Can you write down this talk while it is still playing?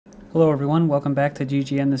Hello everyone, welcome back to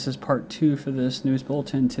GGN. This is part 2 for this news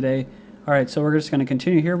bulletin today. Alright, so we're just going to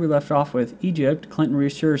continue here. We left off with Egypt. Clinton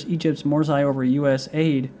reassures Egypt's Morsi over U.S.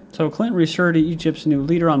 aid. So Clinton reassured Egypt's new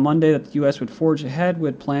leader on Monday that the U.S. would forge ahead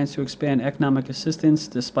with plans to expand economic assistance,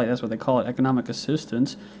 that's what they call it, economic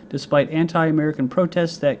assistance, despite anti-American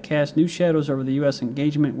protests that cast new shadows over the U.S.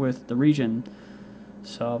 engagement with the region.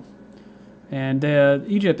 And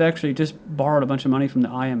Egypt actually just borrowed a bunch of money from the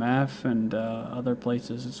IMF and other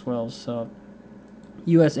places as well. So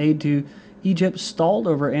U.S. aid to Egypt stalled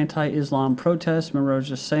over anti-Islam protests. Remember I was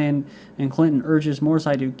just saying, and Clinton urges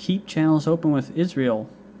Morsi to keep channels open with Israel.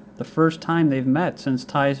 The first time they've met since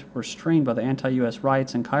ties were strained by the anti-U.S.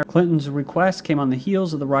 riots in Cairo. Clinton's request came on the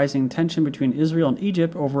heels of the rising tension between Israel and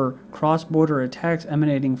Egypt over cross-border attacks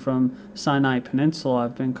emanating from Sinai Peninsula.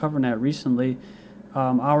 I've been covering that recently.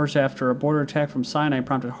 Hours after a border attack from Sinai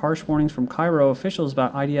prompted harsh warnings from Cairo officials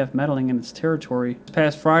about IDF meddling in its territory. This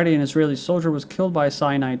past Friday, an Israeli soldier was killed by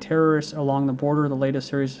Sinai terrorists along the border. The latest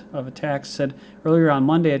series of attacks said earlier on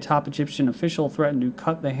Monday a top Egyptian official threatened to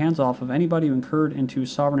cut the hands off of anybody who incurred into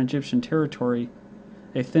sovereign Egyptian territory,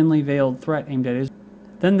 a thinly veiled threat aimed at Israel.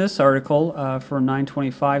 Then this article from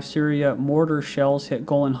 925, Syria mortar shells hit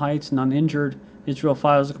Golan Heights, none injured. Israel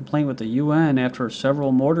files a complaint with the UN after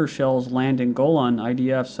several mortar shells land in Golan.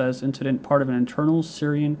 IDF says incident part of an internal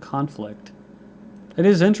Syrian conflict. It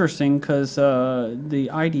is interesting because the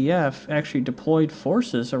IDF actually deployed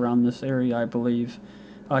forces around this area, I believe,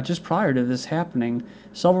 just prior to this happening.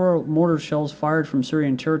 Several mortar shells fired from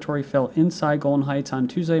Syrian territory fell inside Golan Heights on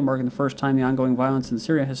Tuesday, marking the first time the ongoing violence in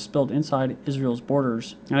Syria has spilled inside Israel's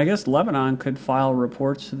borders. And I guess Lebanon could file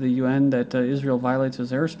reports to the UN that Israel violates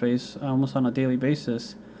its airspace almost on a daily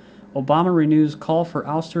basis. Obama renews call for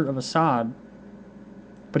ouster of Assad,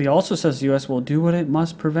 but he also says the U.S. will do what it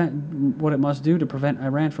must do to prevent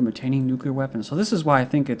Iran from attaining nuclear weapons. So this is why I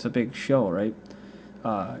think it's a big show, right?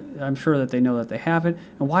 I'm sure that they know that they have it.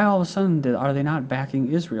 And why all of a sudden are they not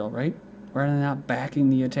backing Israel, right? Why are they not backing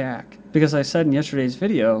the attack? Because I said in yesterday's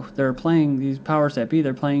video, they're playing, these powers that be,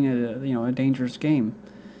 they're playing a dangerous game.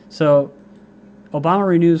 So Obama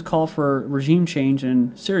renews call for regime change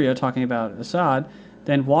in Syria, talking about Assad.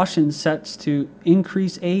 Then Washington sets to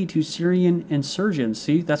increase aid to Syrian insurgents.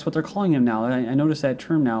 See, that's what they're calling them now. I noticed that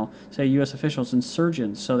term now, say U.S. officials,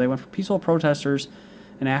 insurgents. So they went from peaceful protesters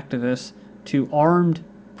and activists to armed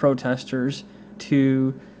protesters,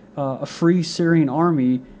 to a free Syrian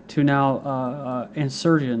army, to now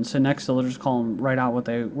insurgents, and next they'll just call them right out what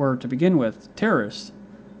they were to begin with, terrorists.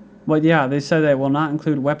 But yeah, they said that will not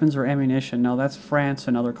include weapons or ammunition. Now that's France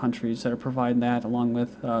and other countries that are providing that, along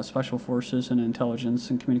with special forces and intelligence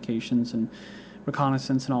and communications and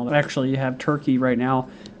reconnaissance and all that. Actually, you have Turkey right now,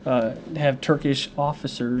 have Turkish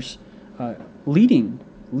officers leading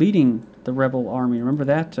the rebel army. Remember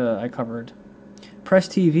that I covered. Press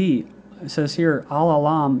TV says here,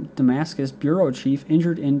 Al-Alam Damascus bureau chief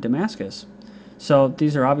injured in Damascus. So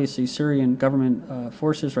these are obviously Syrian government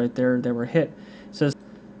forces right there that were hit. It says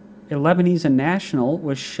a Lebanese national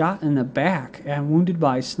was shot in the back and wounded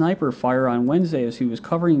by sniper fire on Wednesday as he was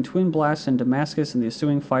covering twin blasts in Damascus in the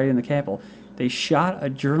ensuing fight in the capital. They shot a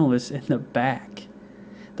journalist in the back.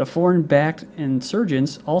 The foreign-backed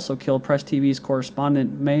insurgents also killed Press TV's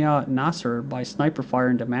correspondent Maya Nasser by sniper fire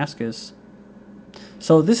in Damascus.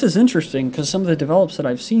 So this is interesting because some of the develops that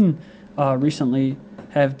I've seen recently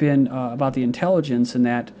have been about the intelligence and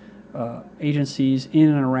that agencies in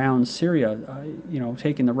and around Syria,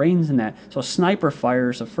 taking the reins in that. So sniper fire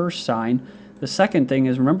is the first sign. The second thing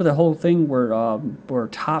is, remember the whole thing where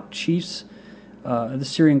top chiefs of the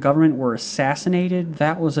Syrian government were assassinated?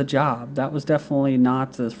 That was a job. That was definitely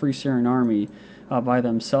not the Free Syrian Army by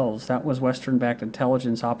themselves. That was Western-backed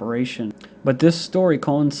intelligence operation. But this story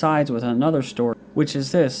coincides with another story, which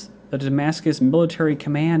is this. The Damascus military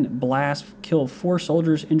command blast killed 4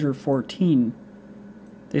 soldiers, injured 14.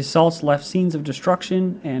 The assaults left scenes of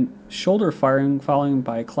destruction and shoulder firing, followed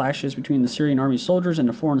by clashes between the Syrian army soldiers and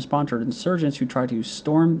the foreign-sponsored insurgents who tried to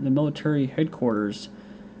storm the military headquarters.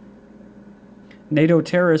 NATO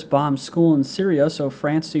terrorists bombed school in Syria, so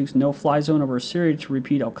France seeks no-fly zone over Syria to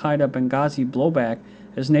repeat al-Qaeda Benghazi blowback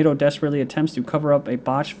as NATO desperately attempts to cover up a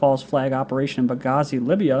botched false flag operation in Benghazi,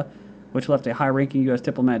 Libya, which left a high-ranking U.S.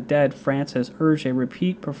 diplomat dead. France has urged a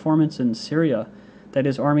repeat performance in Syria, that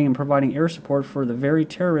is, arming and providing air support for the very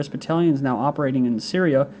terrorist battalions now operating in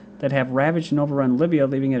Syria that have ravaged and overrun Libya,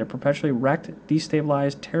 leaving it a perpetually wrecked,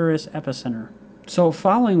 destabilized terrorist epicenter. So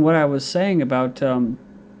following what I was saying about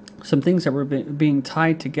some things that were being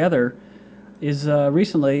tied together is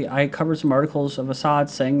recently I covered some articles of Assad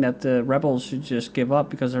saying that the rebels should just give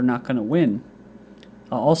up because they're not going to win.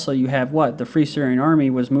 Also, you have what? The Free Syrian Army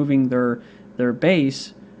was moving their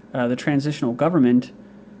base, the transitional government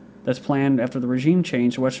that's planned after the regime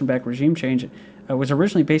change, the Western-backed regime change, was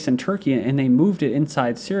originally based in Turkey, and they moved it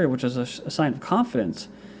inside Syria, which is a sign of confidence.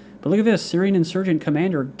 But look at this. Syrian insurgent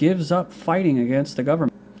commander gives up fighting against the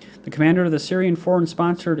government. The commander of the Syrian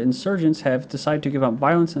foreign-sponsored insurgents have decided to give up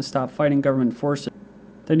violence and stop fighting government forces.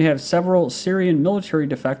 Then you have several Syrian military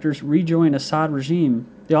defectors rejoin Assad regime.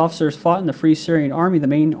 The officers fought in the Free Syrian Army, the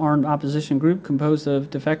main armed opposition group composed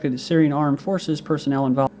of defected Syrian armed forces personnel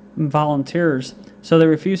and volunteers. So they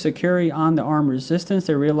refused to carry on the armed resistance.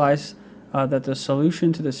 They realized that the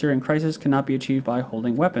solution to the Syrian crisis cannot be achieved by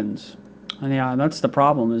holding weapons. And yeah, that's the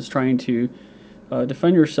problem, is trying to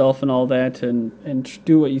defend yourself and all that, and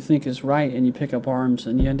do what you think is right, and you pick up arms,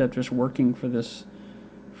 and you end up just working for this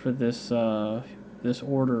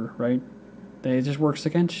order, right? It just works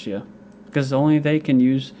against you, because only they can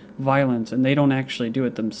use violence, and they don't actually do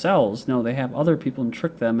it themselves. No, they have other people and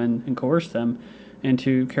trick them and coerce them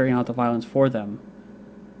into carrying out the violence for them.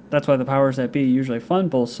 That's why the powers that be usually fund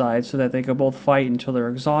both sides, so that they can both fight until they're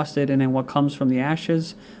exhausted, and then what comes from the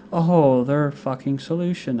ashes? Oh, their fucking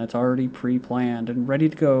solution that's already pre-planned and ready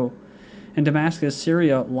to go. In Damascus,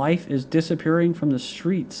 Syria, life is disappearing from the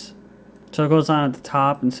streets. So it goes on at the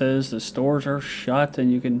top and says the stores are shut,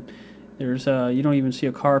 and you don't even see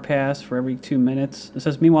a car pass for every 2 minutes. It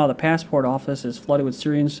says, meanwhile, the passport office is flooded with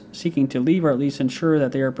Syrians seeking to leave, or at least ensure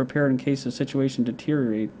that they are prepared in case the situation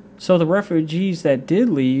deteriorates. So the refugees that did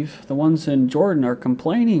leave, the ones in Jordan, are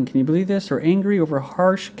complaining. Can you believe this? They're angry over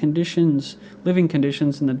harsh conditions, living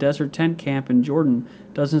conditions in the desert tent camp in Jordan.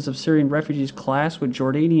 Dozens of Syrian refugees clashed with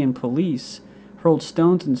Jordanian police, hurled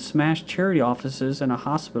stones and smashed charity offices and a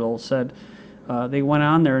hospital. Said they went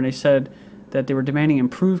on there and they said that they were demanding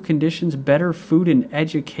improved conditions, better food, and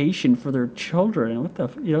education for their children.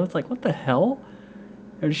 It's like, what the hell?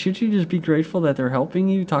 Should you just be grateful that they're helping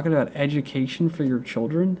you, talking about education for your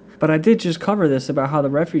children? But I did just cover this about how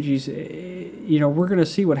the refugees, we're going to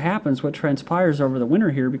see what happens, what transpires over the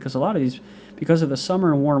winter here, because a lot of these, because of the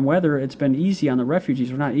summer and warm weather, it's been easy on the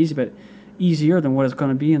refugees. Or not easy, but easier than what it's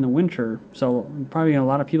going to be in the winter. So probably a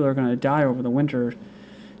lot of people are going to die over the winter.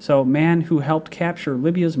 So man who helped capture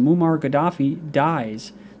Libya's Muammar Gaddafi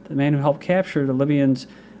dies. The man who helped capture the Libyans'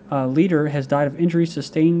 leader has died of injuries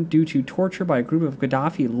sustained due to torture by a group of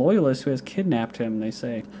Gaddafi loyalists who has kidnapped him, they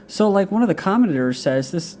say. So like one of the commentators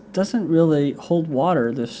says, this doesn't really hold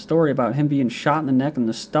water, this story about him being shot in the neck and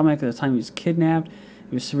the stomach at the time he was kidnapped.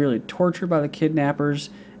 He was severely tortured by the kidnappers.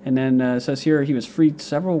 And then it says here he was freed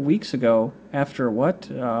several weeks ago after what?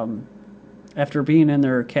 After being in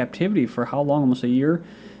their captivity for how long? Almost a year.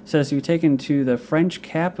 It says he was taken to the French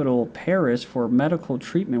capital, Paris, for medical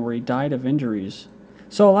treatment where he died of injuries.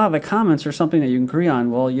 So a lot of the comments are something that you can agree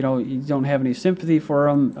on. Well, you don't have any sympathy for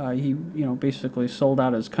him. He, basically sold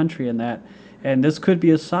out his country in that. And this could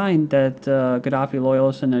be a sign that Gaddafi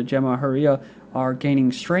loyalists and the Jamahiriya are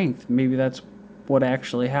gaining strength. Maybe that's what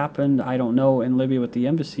actually happened. I don't know, in Libya with the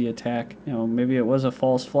embassy attack. Maybe it was a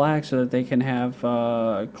false flag so that they can have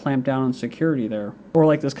clamp down on security there. Or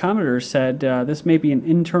like this commentator said, this may be an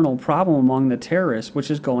internal problem among the terrorists,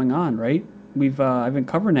 which is going on, right? I've been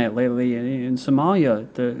covering that lately in Somalia.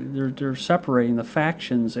 They're separating the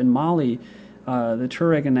factions in Mali. The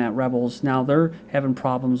Tuareg and that rebels, now they're having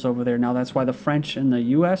problems over there. Now that's why the French and the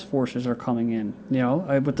U.S. forces are coming in.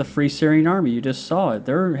 With the Free Syrian Army, you just saw it.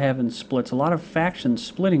 They're having splits. A lot of factions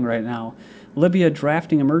splitting right now. Libya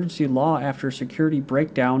drafting emergency law after security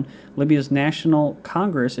breakdown. Libya's National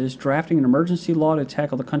Congress is drafting an emergency law to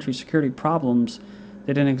tackle the country's security problems.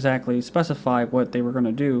 They didn't exactly specify what they were going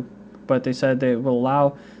to do, but they said they will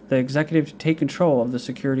allow the executive to take control of the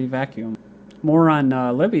security vacuum. More on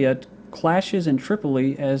Libya. Clashes in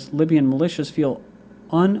Tripoli as Libyan militias feel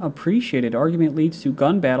unappreciated. Argument leads to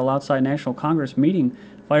gun battle outside National Congress meeting.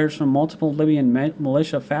 Fighters from multiple Libyan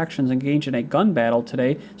militia factions engaged in a gun battle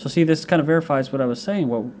today. So see, this kind of verifies what I was saying,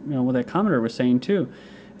 what that commentator was saying too.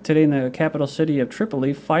 Today in the capital city of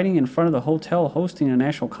Tripoli, fighting in front of the hotel hosting a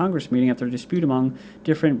National Congress meeting after a dispute among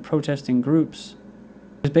different protesting groups.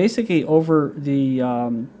 It's basically over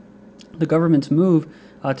the government's move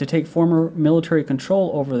to take former military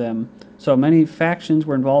control over them. So many factions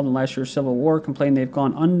were involved in last year's civil war, complain they've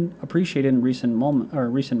gone unappreciated in recent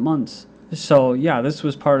months. So yeah, this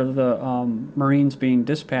was part of the Marines being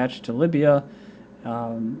dispatched to Libya,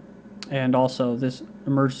 and also this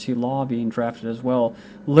emergency law being drafted as well.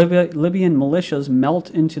 Libyan militias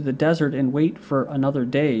melt into the desert and wait for another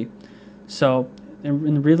day. So,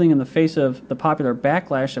 in reeling in the face of the popular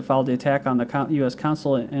backlash that followed the attack on the U.S.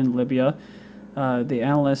 consulate in Libya, the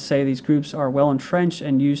analysts say these groups are well entrenched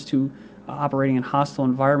and used to operating in hostile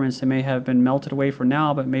environments. They may have been melted away for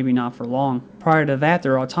now, but maybe not for long. Prior to that,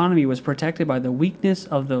 their autonomy was protected by the weakness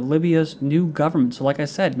of the Libya's new government. So like I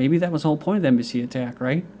said, maybe that was the whole point of the embassy attack,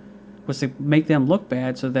 right? Was to make them look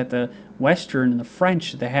bad so that the Western and the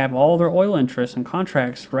French, they have all their oil interests and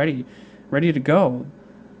contracts ready to go.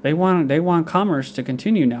 They want commerce to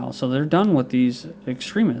continue now, so they're done with these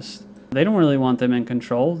extremists. They don't really want them in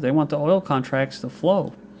control. They want the oil contracts to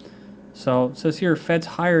flow. So it says here, feds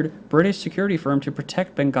hired British security firm to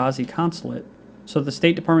protect Benghazi consulate. So the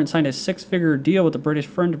State Department signed a six-figure deal with the British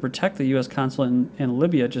firm to protect the U.S. consulate in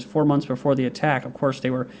Libya just 4 months before the attack. Of course, they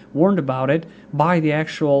were warned about it by the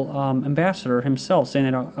actual ambassador himself,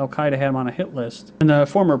 saying that al-Qaeda had him on a hit list. And the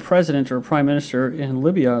former president or prime minister in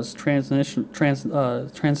Libya's transitional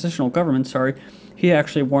government, he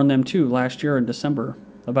actually warned them too last year in December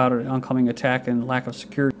about an oncoming attack and lack of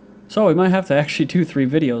security. So we might have to actually do 3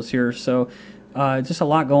 videos here. So just a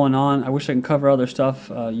lot going on. I wish I could cover other stuff,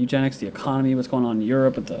 eugenics, the economy, what's going on in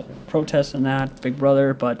Europe with the protests and that, Big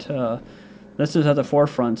Brother, but this is at the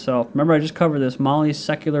forefront. So remember, I just covered this. Mali's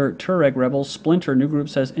secular Tuareg rebels splinter. New group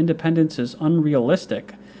says independence is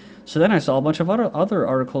unrealistic. So then I saw a bunch of other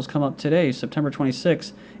articles come up today, September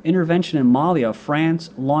 26. Intervention in Mali.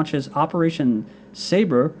 France launches Operation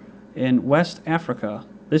Sabre in West Africa.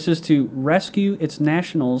 This is to rescue its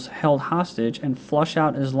nationals held hostage and flush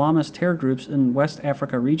out Islamist terror groups in West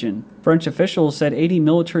Africa region. French officials said 80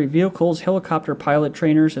 military vehicles, helicopter pilot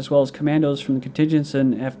trainers, as well as commandos from the contingents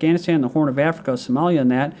in Afghanistan, the Horn of Africa, Somalia,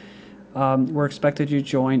 and that were expected to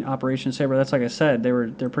join Operation Sabre. That's like I said,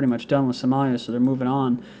 they're pretty much done with Somalia, so they're moving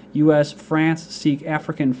on. U.S., France seek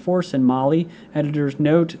African force in Mali. Editor's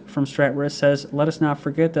note from Stratwrist says, let us not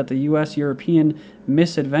forget that the U.S.-European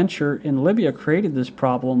misadventure in Libya created this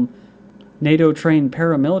problem. NATO-trained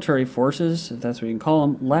paramilitary forces, if that's what you can call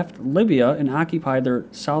them, left Libya and occupied their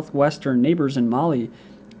southwestern neighbors in Mali.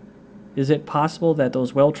 Is it possible that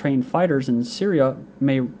those well-trained fighters in Syria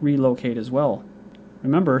may relocate as well?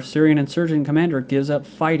 Remember, Syrian insurgent commander gives up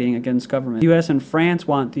fighting against government. U.S. and France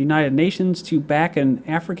want the United Nations to back an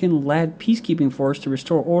African-led peacekeeping force to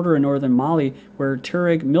restore order in northern Mali, where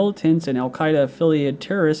Tuareg militants and al-Qaeda-affiliated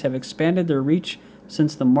terrorists have expanded their reach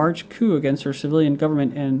since the March coup against their civilian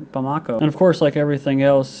government in Bamako. And of course, like everything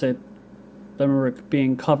else, them are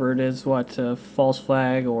being covered as what, false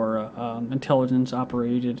flag or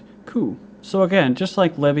intelligence-operated coup. So again, just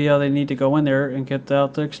like Libya, they need to go in there and get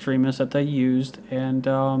out the extremists that they used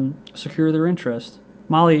and secure their interest.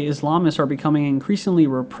 Mali Islamists are becoming increasingly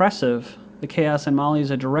repressive. The chaos in Mali is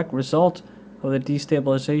a direct result of the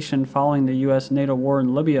destabilization following the U.S.-NATO war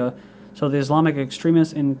in Libya. So the Islamic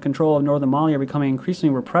extremists in control of northern Mali are becoming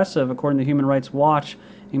increasingly repressive, according to Human Rights Watch,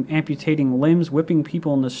 amputating limbs, whipping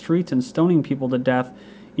people in the streets, and stoning people to death,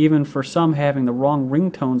 even for some having the wrong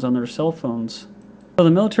ringtones on their cell phones. So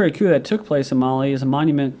the military coup that took place in Mali is a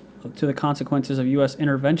monument to the consequences of U.S.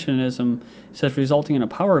 interventionism. It says resulting in a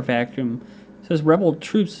power vacuum. It says rebel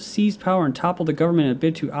troops seized power and toppled the government in a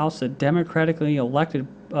bid to oust a democratically elected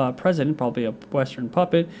president, probably a Western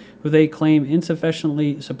puppet, who they claim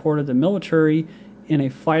insufficiently supported the military in a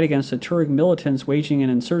fight against the Tuareg militants waging an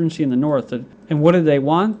insurgency in the north. And what did they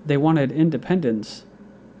want? They wanted independence.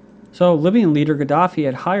 So Libyan leader Gaddafi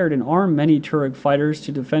had hired and armed many Tuareg fighters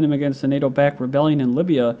to defend him against the NATO-backed rebellion in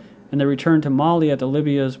Libya, and they returned to Mali after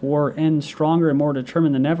Libya's war ends stronger and more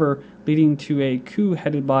determined than ever, leading to a coup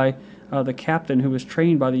headed by the captain who was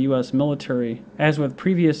trained by the U.S. military. As with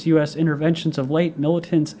previous U.S. interventions of late,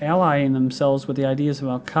 militants allying themselves with the ideas of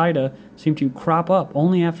al-Qaeda seem to crop up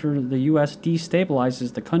only after the U.S.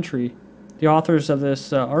 destabilizes the country. The authors of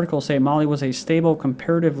this article say Mali was a stable,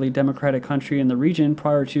 comparatively democratic country in the region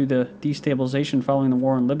prior to the destabilization following the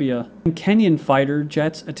war in Libya. Kenyan fighter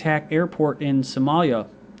jets attack airport in Somalia.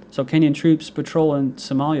 So Kenyan troops patrol in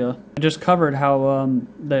Somalia. I just covered how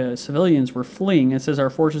the civilians were fleeing. It says our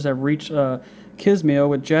forces have reached Kismayo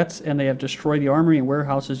with jets and they have destroyed the armory and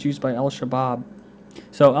warehouses used by al-Shabaab.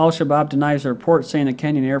 So al-Shabaab denies the report, saying the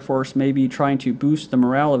Kenyan Air Force may be trying to boost the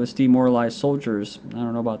morale of its demoralized soldiers. I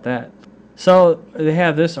don't know about that. So they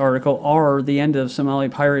have this article, "Are the end of Somali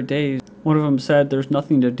pirate days?" One of them said, "There's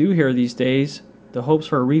nothing to do here these days. The hopes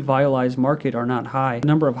for a revitalized market are not high. The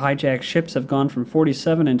number of hijacked ships have gone from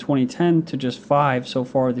 47 in 2010 to just 5 so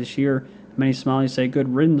far this year. Many Somalis say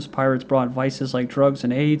good riddance. Pirates brought vices like drugs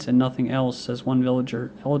and AIDS and nothing else," says one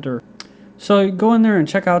elder. So go in there and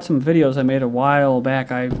check out some videos I made a while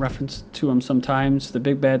back. I referenced to them sometimes, the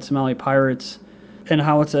big bad Somali pirates, and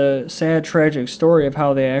how it's a sad, tragic story of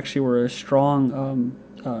how they actually were a strong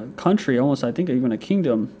country, almost I think even a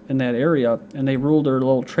kingdom in that area, and they ruled their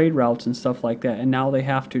little trade routes and stuff like that, and now they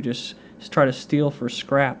have to just try to steal for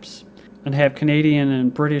scraps. and have Canadian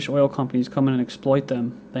and British oil companies come in and exploit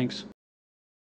them. Thanks.